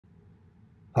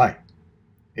Hi,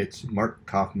 it's Mark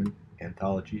Kaufman,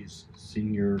 Anthology's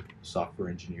Senior Software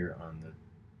Engineer on the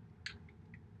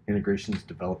Integrations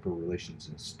Developer Relations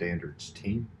and Standards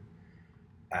team.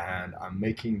 And I'm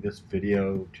making this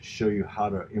video to show you how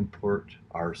to import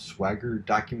our Swagger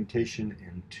documentation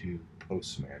into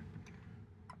Postman.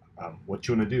 What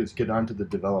you want to do is get onto the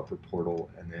developer portal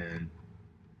and then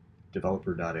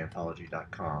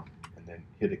developer.anthology.com and then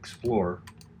hit Explore.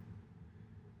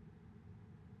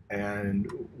 And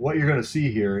what you're going to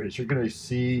see here is you're going to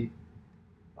see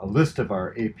a list of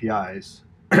our APIs,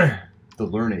 the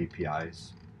Learn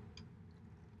APIs.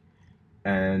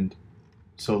 And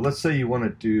so let's say you want to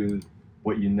do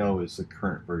what you know is the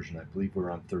current version. I believe we're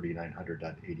on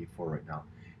 3900.84 right now.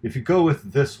 If you go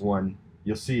with this one,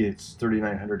 you'll see it's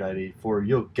 3900.84.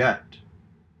 You'll get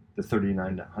the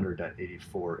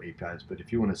 3900.84 APIs. But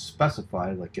if you want to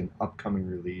specify like an upcoming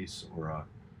release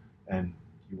and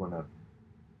you want to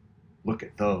look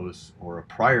at those or a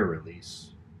prior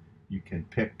release, you can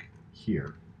pick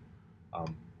here.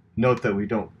 Note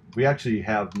that we actually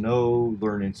have no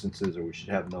Learn instances, or we should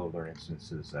have no Learn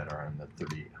instances that are on the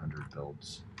 3800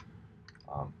 builds.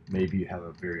 Maybe you have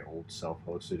a very old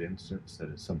self-hosted instance that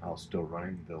is somehow still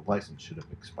running. The license should have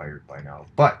expired by now.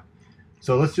 But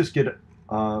so let's just get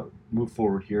move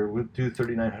forward here. We'll do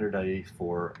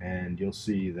 3900.84, and you'll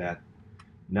see that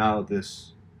now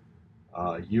this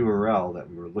URL that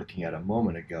we were looking at a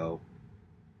moment ago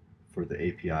for the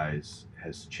APIs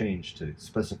has changed to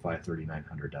specify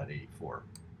 3900.84.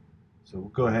 So we'll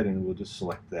go ahead and we'll just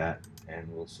select that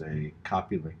and we'll say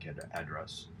copy link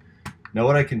address. Now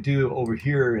what I can do over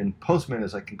here in Postman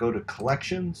is I can go to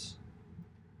collections,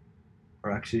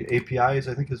 or actually APIs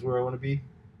I think is where I want to be.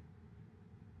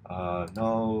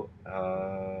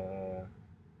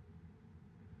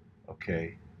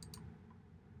 Okay,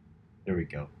 there we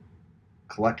go,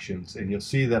 collections, and you'll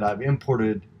see that I've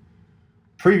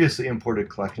previously imported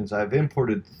collections. I've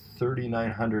imported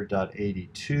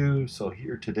 3900.82, so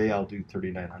here today I'll do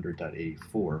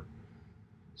 3900.84.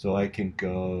 So I can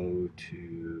go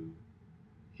to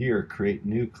here, create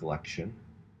new collection.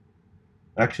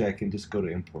 Actually, I can just go to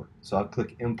import. So I'll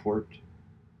click import,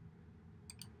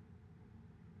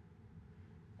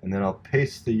 and then I'll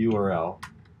paste the URL,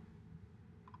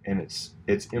 and it's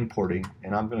importing,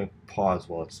 and I'm going to pause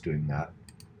while it's doing that.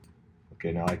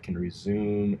 Okay, now I can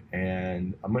resume,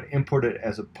 and I'm going to import it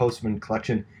as a Postman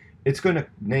collection. It's going to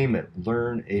name it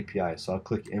Learn API, so I'll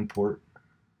click import.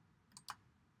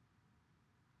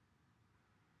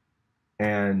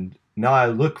 And now I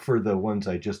look for the ones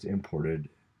I just imported.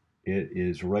 It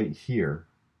is right here.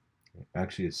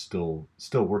 Actually, it's still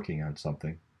working on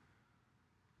something.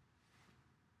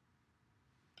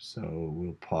 So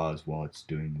we'll pause while it's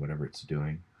doing whatever it's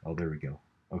doing. Oh, there we go.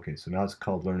 Okay, so now it's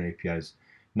called Learn APIs.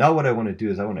 Now what I want to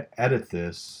do is I want to edit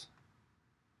this.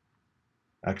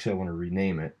 Actually, I want to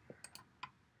rename it.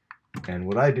 And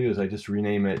what I do is I just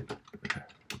rename it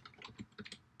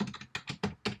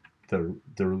the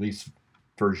release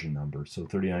version number. So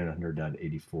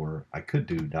 3900.84. I could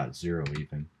do .0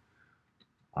 even.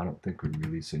 I don't think we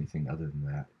release anything other than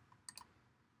that.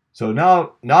 So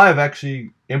now I've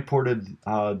actually imported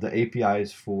the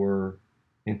APIs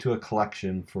into a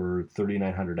collection for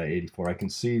 3900.84. I can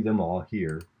see them all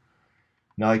here.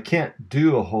 Now I can't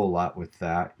do a whole lot with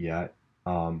that yet.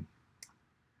 I'm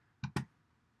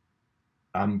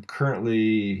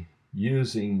currently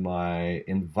using my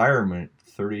environment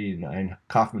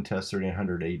Kaufman test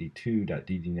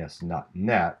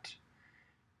 3982.ddns.net,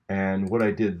 and what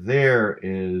I did there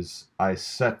is I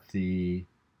set the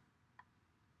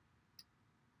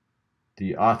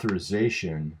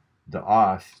authorization, the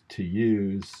auth, to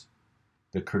use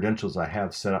the credentials I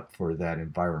have set up for that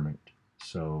environment.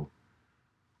 So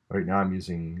right now I'm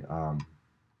using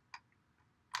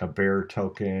a bear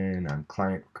token on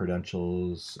client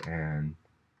credentials and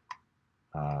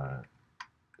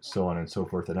so on and so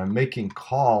forth. And I'm making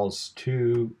calls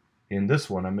to, in this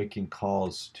one, I'm making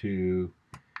calls to,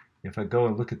 if I go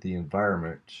and look at the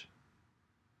environment,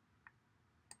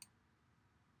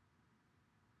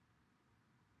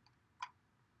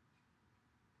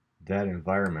 that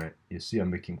environment, you see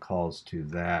I'm making calls to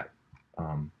that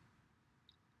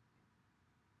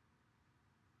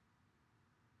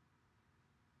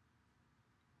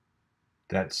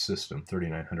that system,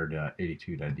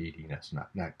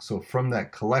 3900.82.ddns.net. So from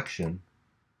that collection,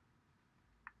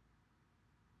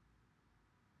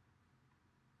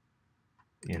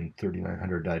 in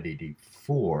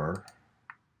 3900.84,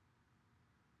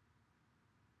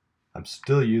 I'm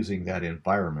still using that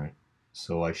environment.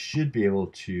 So I should be able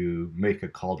to make a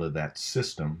call to that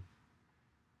system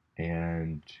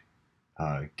and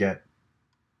get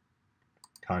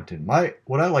content.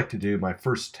 What I like to do, my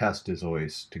first test is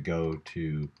always to go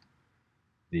to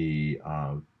the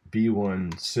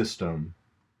B1 system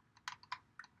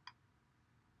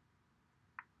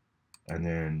and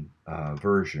then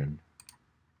version,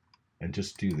 and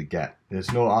just do the get.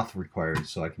 There's no auth required,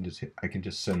 so I can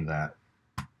just send that,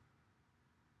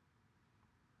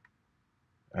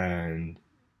 and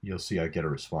you'll see I get a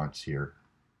response here.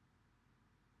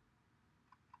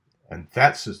 And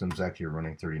that system's actually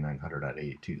running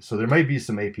 3900.82. So there might be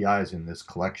some APIs in this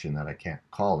collection that I can't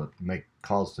call it, make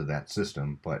calls to that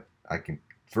system, but I can.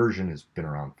 Version has been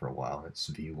around for a while. It's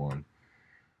V1.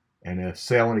 And if,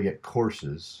 say, I want to get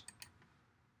courses,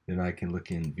 then I can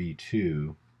look in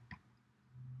V2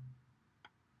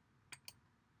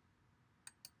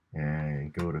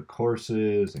 and go to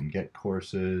courses and get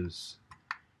courses.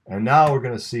 And now we're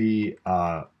going to see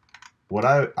what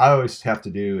I always have to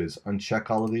do is uncheck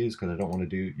all of these because I don't want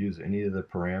to use any of the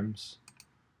params.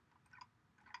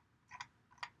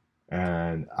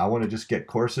 And I want to just get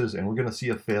courses, and we're going to see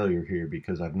a failure here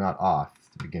because I've not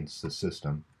authed against the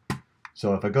system.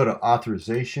 So if I go to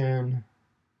authorization,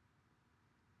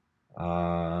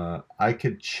 I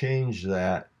could change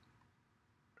that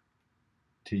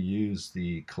to use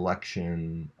the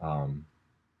collection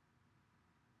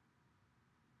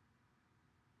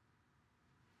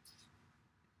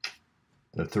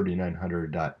the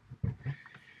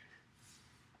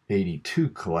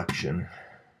 3900.82 collection,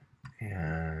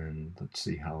 and let's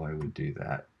see how I would do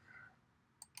that.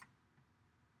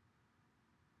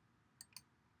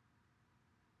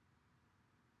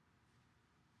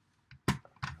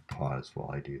 Pause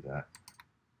while I do that.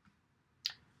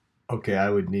 Okay, I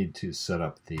would need to set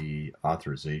up the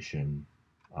authorization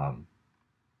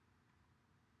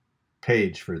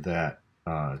page for that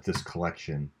this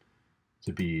collection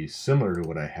to be similar to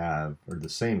what I have, or the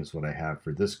same as what I have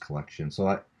for this collection.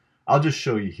 So I'll just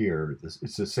show you here.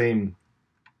 It's the same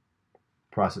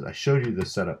process. I showed you the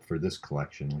setup for this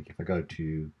collection. Like if I go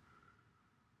to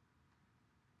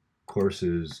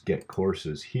courses, get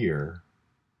courses here,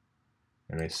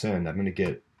 and I send, I'm going to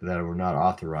get that were not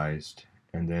authorized,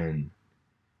 and then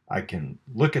I can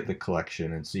look at the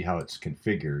collection and see how it's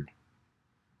configured.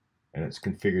 And it's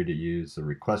configured to use the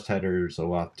request headers,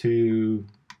 OAuth2,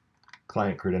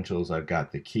 client credentials. I've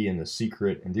got the key and the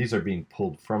secret, and these are being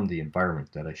pulled from the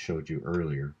environment that I showed you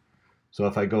earlier. So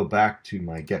if I go back to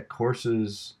my get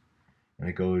courses and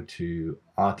I go to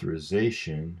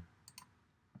authorization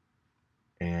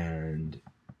and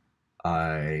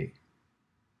I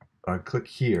click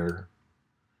here,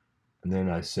 and then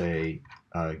I say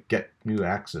get new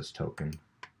access token.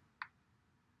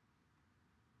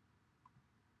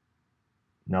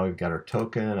 Now we've got our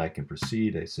token. I can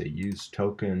proceed. I say use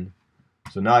token.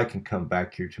 So now I can come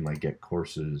back here to my get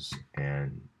courses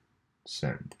and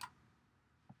send,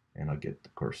 and I'll get the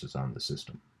courses on the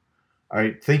system. All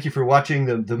right, thank you for watching.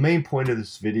 The main point of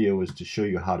this video is to show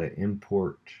you how to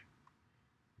import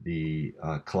the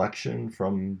collection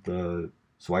from the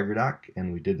Swagger doc,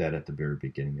 and we did that at the very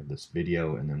beginning of this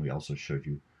video, and then we also showed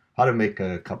you how to make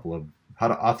how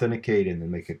to authenticate and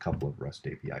then make a couple of REST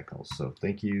API calls. So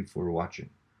thank you for watching.